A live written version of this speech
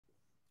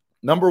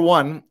Number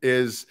one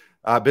is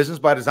Business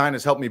by Design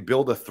has helped me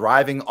build a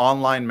thriving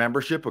online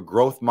membership of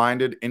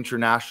growth-minded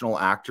international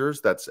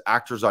actors. That's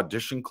Actors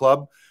Audition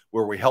Club,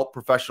 where we help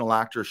professional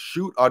actors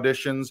shoot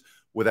auditions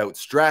without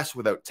stress,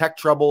 without tech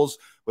troubles,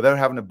 without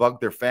having to bug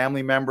their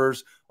family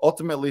members,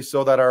 ultimately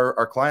so that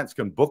our clients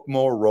can book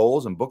more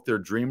roles and book their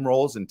dream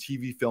roles in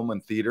TV, film,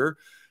 and theater.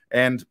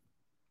 And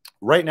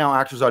right now,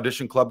 Actors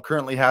Audition Club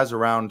currently has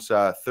around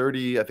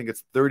 30, I think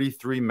it's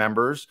 33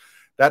 members.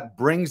 That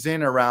brings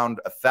in around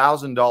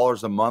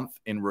 $1,000 a month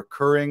in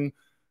recurring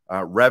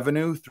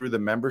revenue through the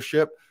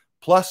membership,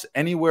 plus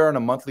anywhere on a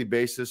monthly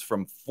basis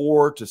from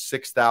 $4,000 to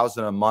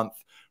 $6,000 a month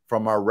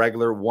from our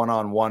regular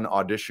one-on-one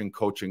audition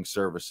coaching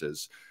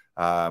services.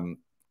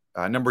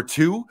 Number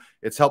two,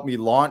 it's helped me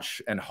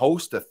launch and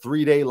host a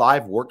 3-day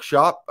live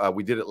workshop.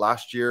 We did it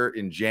last year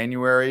in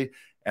January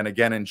and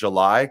again in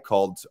July,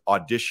 called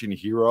Audition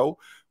Hero,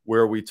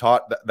 where we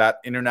taught that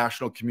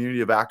international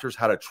community of actors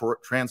how to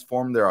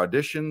transform their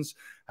auditions,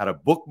 how to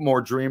book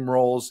more dream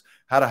roles,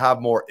 how to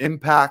have more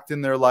impact in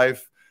their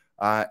life.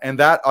 And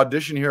that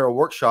Audition Hero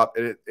workshop,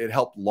 it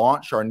helped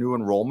launch our new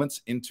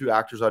enrollments into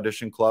Actors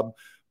Audition Club,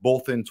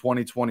 both in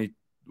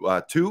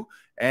 2022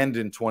 and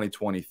in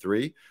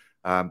 2023.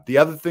 The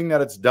other thing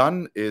that it's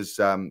done is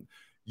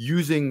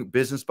using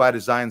Business by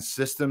Design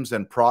systems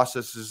and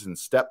processes and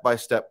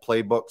step-by-step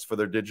playbooks for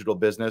their digital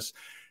business.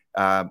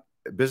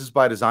 Business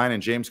by Design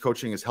and James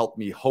Coaching has helped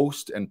me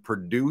host and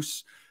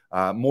produce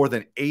more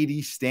than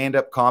 80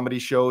 stand-up comedy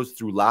shows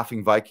through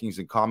Laughing Vikings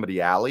and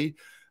Comedy Alley.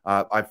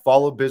 I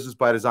follow Business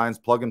by Design's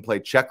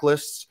plug-and-play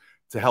checklists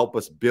to help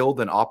us build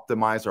and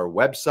optimize our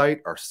website,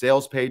 our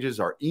sales pages,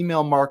 our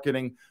email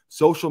marketing,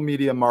 social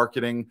media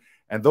marketing.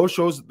 And those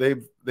shows,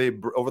 they've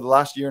over the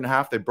last year and a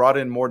half, they brought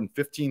in more than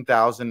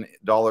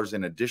 $15,000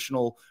 in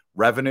additional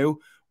revenue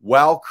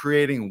while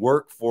creating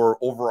work for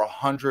over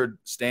 100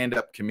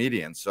 stand-up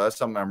comedians. So that's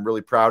something I'm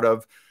really proud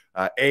of.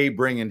 A,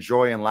 bringing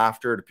joy and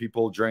laughter to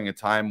people during a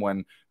time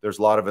when there's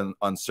a lot of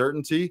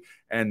uncertainty.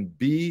 And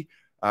B,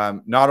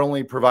 not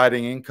only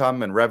providing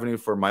income and revenue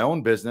for my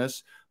own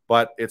business,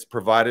 but it's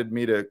provided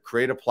me to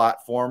create a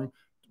platform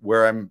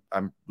where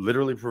I'm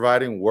literally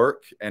providing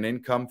work and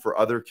income for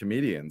other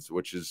comedians,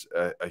 which is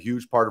a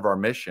huge part of our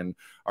mission.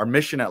 Our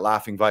mission at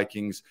Laughing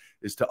Vikings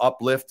is to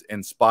uplift,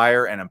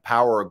 inspire, and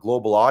empower a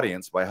global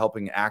audience by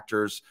helping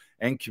actors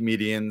and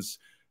comedians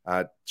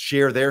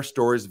share their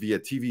stories via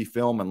TV,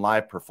 film, and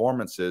live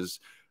performances.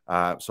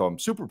 So I'm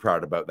super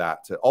proud about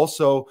that.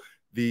 Also,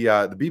 the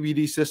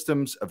BBD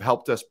systems have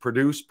helped us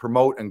produce,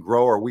 promote, and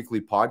grow our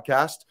weekly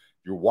podcast.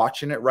 You're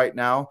watching it right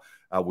now.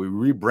 We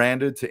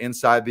rebranded to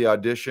Inside the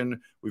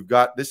Audition.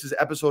 This is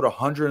episode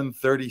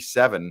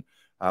 137.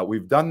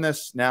 We've done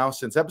this now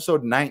since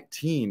episode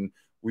 19.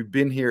 We've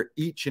been here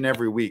each and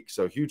every week.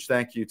 So huge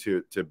thank you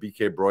to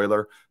BK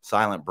Broiler,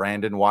 Silent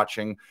Brandon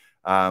watching.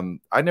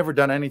 I've never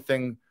done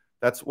anything.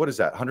 What is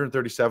that?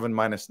 137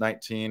 minus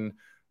 19.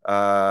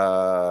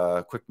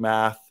 Quick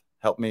math,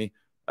 help me.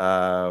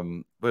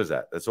 What is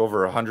that? That's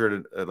over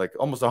 100, like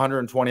almost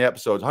 120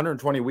 episodes,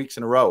 120 weeks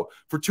in a row.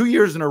 For 2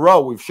 years in a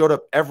row, we've showed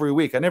up every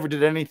week. I never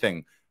did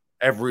anything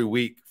every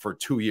week for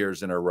 2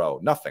 years in a row,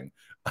 nothing.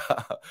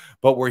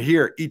 But we're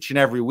here each and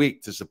every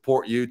week to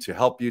support you, to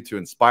help you, to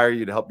inspire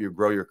you, to help you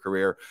grow your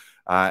career.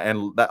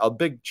 And a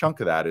big chunk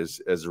of that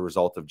is as a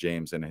result of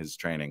James and his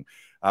training.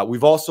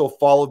 We've also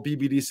followed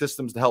BBD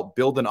systems to help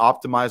build and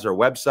optimize our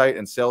website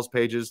and sales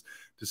pages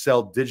to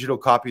sell digital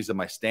copies of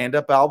my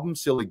stand-up album,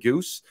 Silly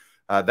Goose.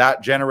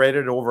 That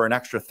generated over an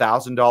extra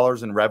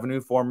 $1,000 in revenue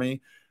for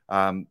me.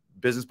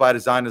 Business by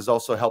Design has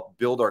also helped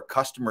build our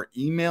customer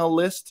email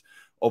list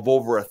of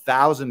over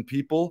 1,000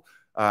 people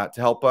to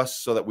help us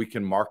so that we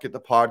can market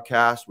the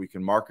podcast, we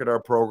can market our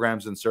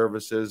programs and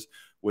services.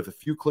 With a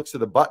few clicks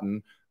of the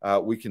button,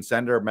 we can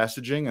send our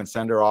messaging and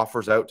send our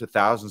offers out to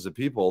thousands of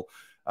people.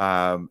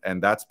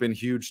 And that's been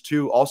huge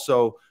too.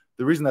 Also,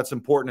 the reason that's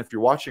important, if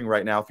you're watching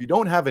right now, if you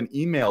don't have an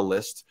email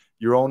list,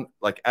 your own,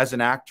 like as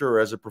an actor or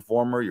as a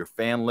performer, your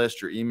fan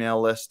list, your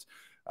email list,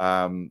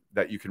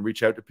 that you can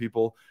reach out to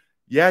people.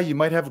 Yeah, you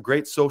might have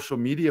great social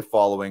media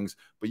followings,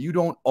 but you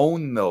don't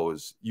own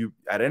those.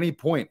 At any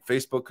point,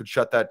 Facebook could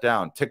shut that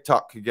down.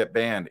 TikTok could get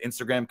banned.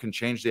 Instagram can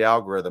change the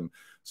algorithm.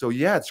 So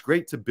yeah, it's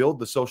great to build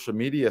the social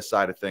media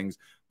side of things,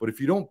 but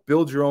if you don't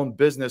build your own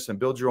business and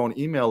build your own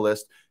email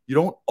list, you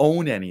don't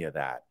own any of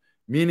that.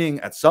 Meaning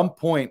at some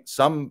point,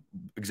 some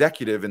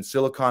executive in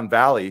Silicon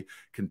Valley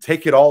can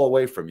take it all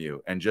away from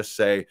you and just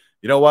say,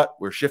 you know what,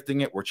 we're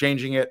shifting it, we're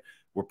changing it,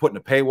 we're putting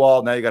a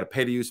paywall. Now you got to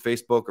pay to use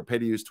Facebook or pay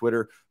to use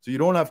Twitter. So you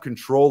don't have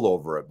control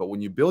over it. But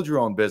when you build your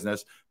own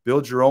business,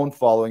 build your own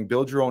following,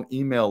 build your own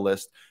email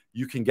list,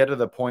 you can get to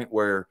the point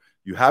where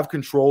you have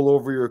control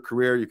over your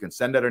career. You can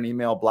send out an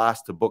email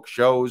blast to book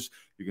shows.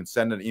 You can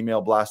send an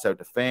email blast out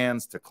to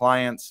fans, to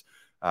clients,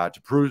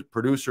 to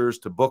producers,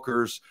 to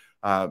bookers.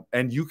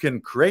 And you can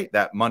create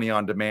that money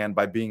on demand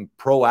by being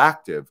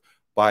proactive,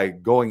 by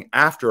going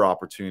after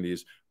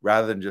opportunities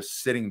rather than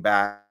just sitting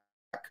back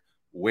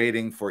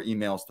waiting for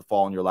emails to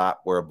fall in your lap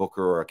where a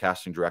booker or a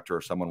casting director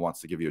or someone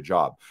wants to give you a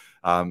job.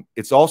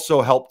 It's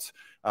also helped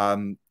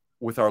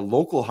with our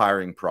local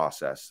hiring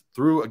process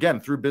through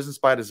Business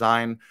by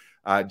Design.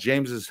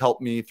 James has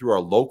helped me through our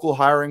local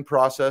hiring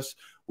process.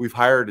 We've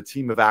hired a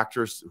team of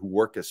actors who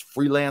work as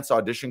freelance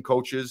audition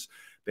coaches.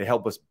 They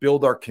help us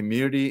build our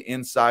community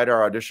inside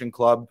our audition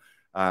club.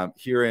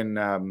 Here in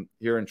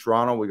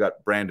Toronto, we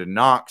got Brandon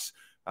Knox,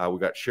 we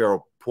got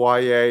Cheryl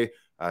Poirier,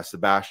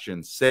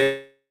 Sebastian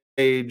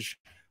Sage.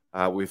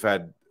 We've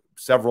had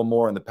several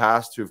more in the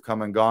past who've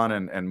come and gone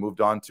and moved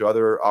on to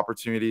other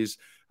opportunities.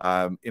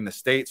 In the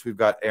States, we've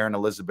got Erin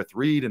Elizabeth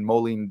Reed and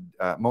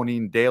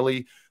Moneen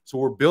Daly. So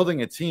we're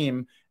building a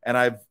team, and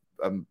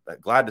I'm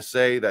glad to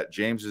say that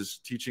James's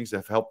teachings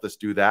have helped us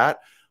do that.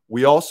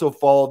 We also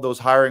followed those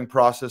hiring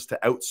process to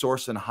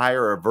outsource and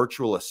hire a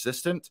virtual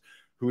assistant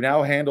who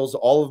now handles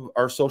all of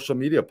our social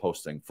media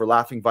posting for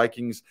Laughing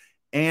Vikings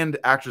and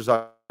Actors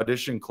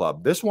Audition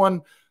Club. This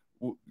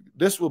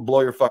will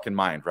blow your fucking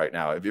mind right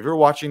now. If you're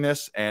watching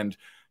this and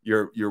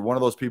you're one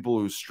of those people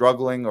who's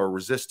struggling or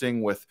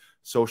resisting with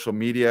social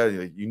media,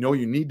 you know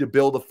you need to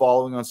build a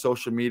following on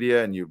social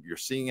media, and you're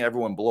seeing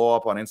everyone blow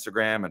up on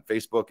Instagram and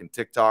Facebook and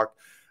TikTok,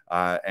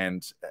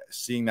 and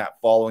seeing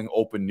that following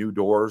open new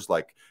doors.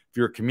 Like if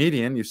you're a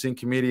comedian, you've seen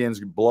comedians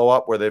blow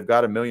up where they've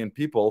got 1 million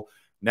people.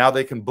 Now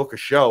they can book a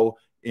show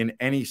in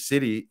any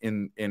city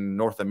in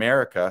North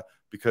America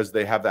because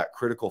they have that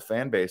critical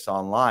fan base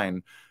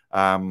online.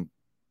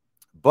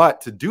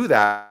 But to do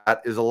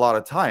that is a lot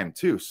of time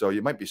too. So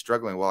you might be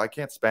struggling. Well, I'm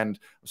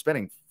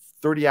spending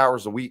 30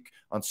 hours a week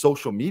on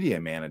social media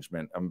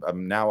management.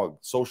 I'm now a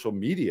social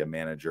media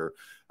manager.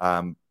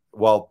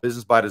 Well,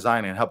 Business by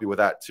Design can help you with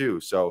that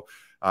too. So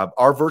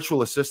our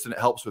virtual assistant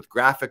helps with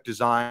graphic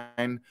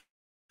design,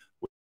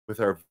 with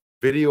our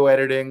video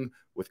editing,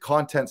 with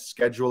content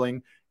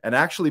scheduling, and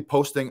actually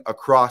posting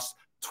across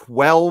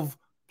 12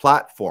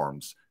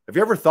 platforms. Have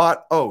you ever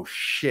thought, oh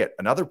shit,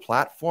 another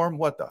platform?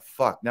 What the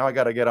fuck? Now I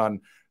got to get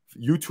on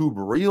YouTube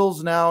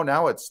Reels now.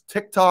 Now it's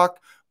TikTok.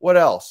 What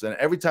else? And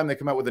every time they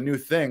come out with a new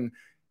thing,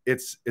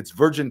 it's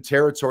virgin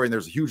territory, and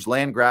there's a huge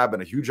land grab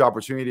and a huge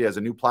opportunity as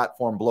a new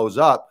platform blows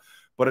up.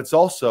 But it's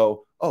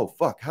also, oh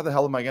fuck, how the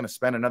hell am I going to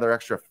spend another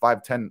extra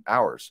 5-10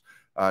 hours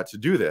to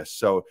do this?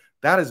 So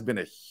that has been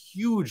a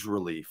huge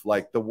relief.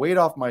 Like the weight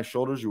off my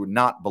shoulders, you would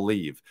not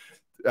believe.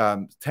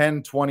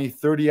 10, 20,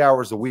 30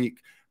 hours a week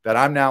that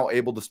I'm now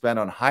able to spend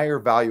on higher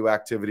value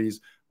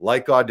activities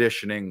like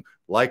auditioning,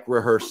 like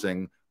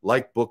rehearsing,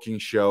 like booking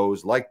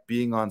shows, like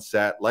being on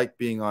set, like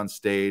being on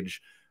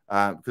stage.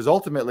 Because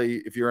ultimately,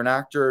 if you're an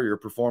actor, you're a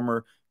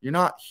performer, you're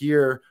not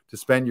here to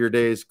spend your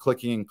days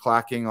clicking and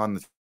clacking on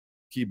the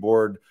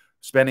keyboard,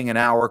 spending an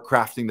hour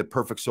crafting the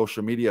perfect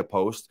social media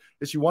post.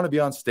 Is you want to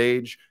be on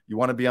stage, you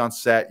want to be on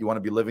set, you want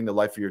to be living the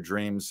life of your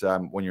dreams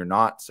when you're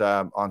not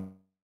on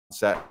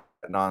set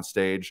and on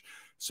stage.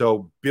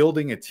 So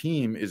building a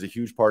team is a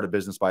huge part of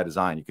Business by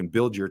Design. You can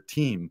build your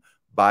team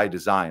by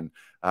design.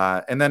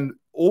 And then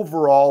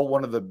overall,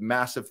 one of the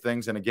massive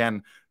things, and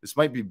again, this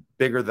might be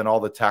bigger than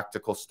all the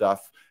tactical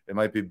stuff. It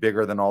might be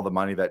bigger than all the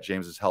money that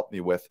James has helped me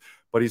with,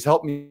 but he's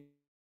helped me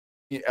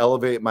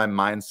elevate my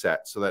mindset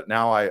so that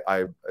now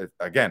I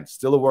again,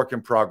 still a work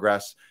in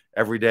progress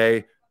every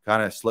day,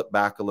 kind of slip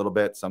back a little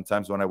bit.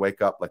 Sometimes when I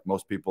wake up, like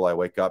most people, I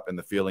wake up and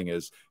the feeling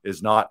is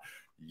not,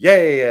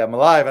 yay, I'm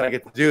alive and I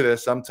get to do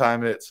this.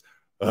 Sometimes it's,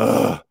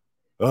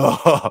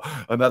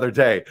 another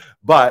day.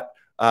 But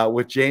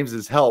with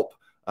James's help,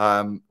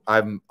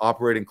 I'm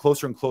operating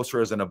closer and closer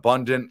as an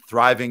abundant,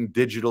 thriving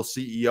digital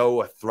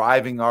CEO, a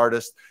thriving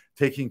artist,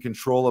 taking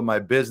control of my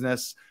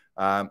business,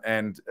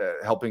 and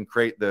helping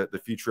create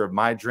the future of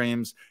my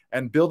dreams,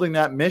 and building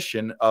that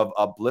mission of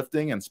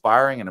uplifting,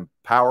 inspiring, and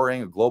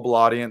empowering a global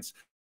audience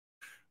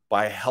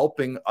by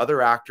helping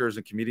other actors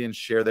and comedians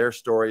share their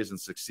stories and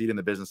succeed in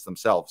the business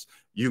themselves.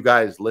 You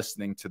guys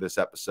listening to this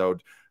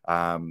episode,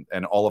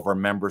 and all of our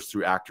members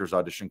through Actors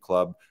Audition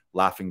Club,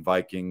 Laughing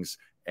Vikings,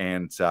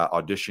 and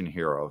Audition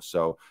Hero.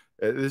 So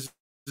this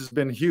has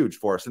been huge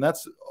for us. And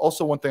that's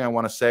also one thing I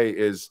want to say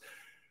is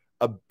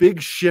a big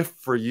shift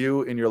for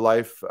you in your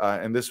life.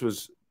 And this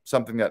was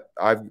something that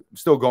I'm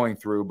still going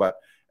through, but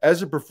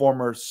as a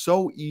performer,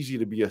 so easy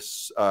to be a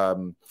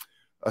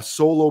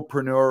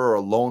solopreneur or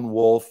a lone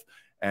wolf.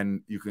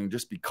 And you can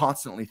just be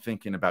constantly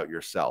thinking about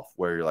yourself,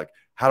 where you're like,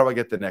 how do I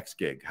get the next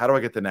gig? How do I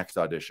get the next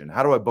audition?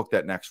 How do I book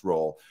that next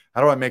role? How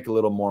do I make a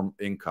little more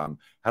income?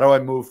 How do I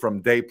move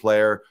from day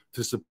player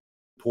to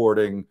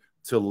supporting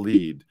to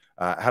lead?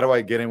 How do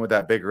I get in with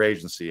that bigger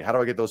agency? How do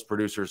I get those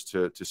producers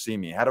to see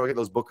me? How do I get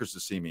those bookers to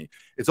see me?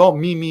 It's all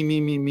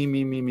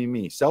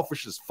me.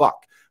 Selfish as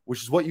fuck,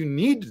 which is what you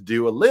need to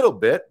do a little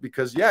bit,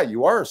 because yeah,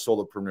 you are a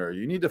solopreneur.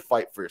 You need to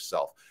fight for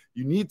yourself.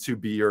 You need to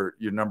be your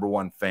number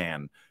one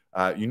fan.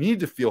 You need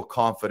to feel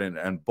confident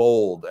and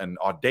bold and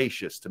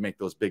audacious to make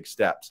those big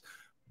steps.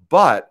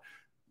 But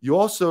you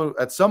also,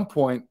 at some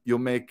point, you'll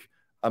make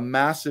a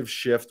massive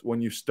shift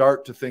when you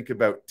start to think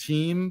about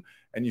team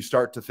and you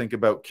start to think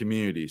about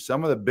community.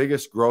 Some of the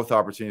biggest growth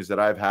opportunities that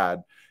I've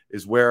had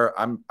is where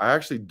I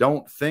actually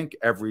don't think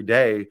every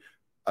day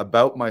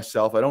about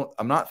myself.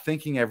 I'm not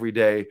thinking every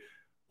day,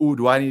 ooh,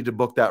 do I need to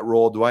book that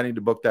role? Do I need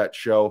to book that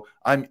show?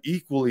 I'm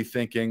equally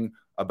thinking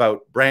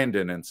about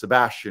Brandon and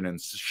Sebastian and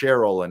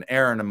Cheryl and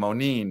Aaron and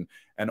Monine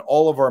and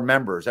all of our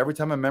members. Every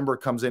time a member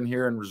comes in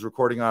here and is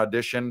recording an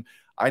audition,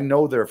 I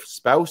know their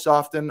spouse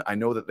often. I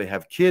know that they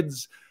have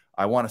kids.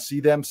 I want to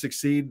see them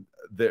succeed.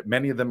 That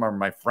many of them are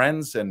my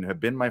friends and have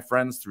been my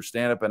friends through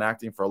stand-up and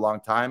acting for a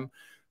long time.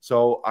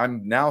 So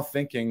I'm now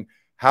thinking,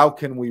 how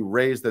can we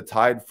raise the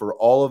tide for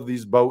all of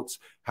these boats?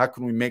 How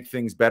can we make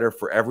things better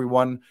for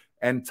everyone?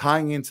 And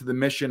tying into the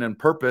mission and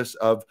purpose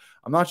of,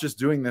 I'm not just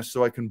doing this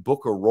so I can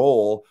book a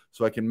role,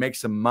 so I can make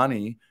some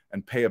money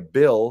and pay a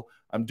bill.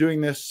 I'm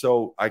doing this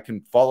so I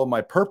can follow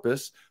my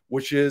purpose,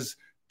 which is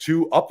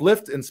to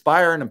uplift,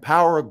 inspire, and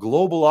empower a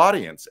global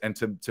audience, and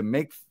to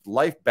make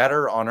life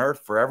better on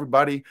earth for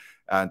everybody,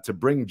 to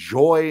bring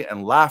joy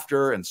and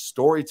laughter and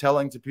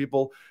storytelling to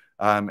people.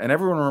 And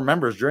everyone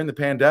remembers during the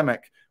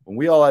pandemic, when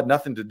we all had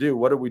nothing to do,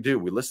 what did we do?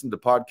 We listened to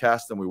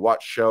podcasts and we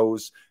watched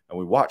shows and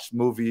we watched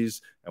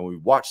movies and we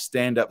watched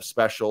stand-up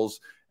specials,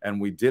 and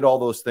we did all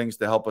those things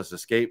to help us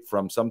escape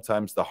from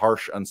sometimes the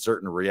harsh,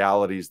 uncertain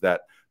realities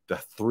that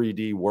the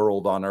 3D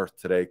world on earth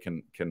today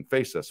can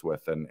face us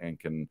with and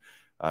can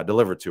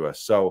deliver to us.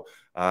 So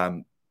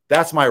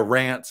that's my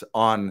rant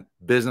on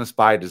business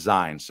by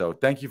design. So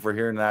thank you for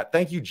hearing that.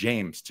 Thank you,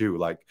 James, too.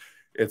 Like,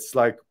 it's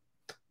like,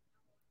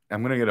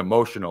 I'm going to get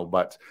emotional,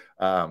 but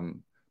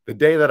the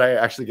day that I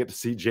actually get to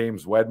see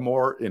James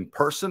Wedmore in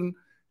person,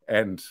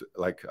 and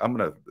like, I'm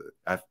going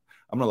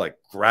to like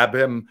grab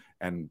him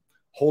and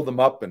hold him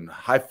up and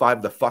high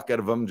five the fuck out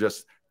of him.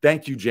 Just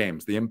thank you,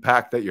 James. The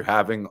impact that you're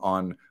having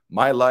on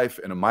my life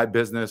and in my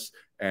business,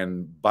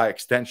 and by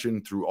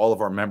extension through all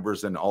of our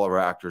members and all of our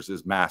actors,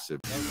 is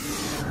massive.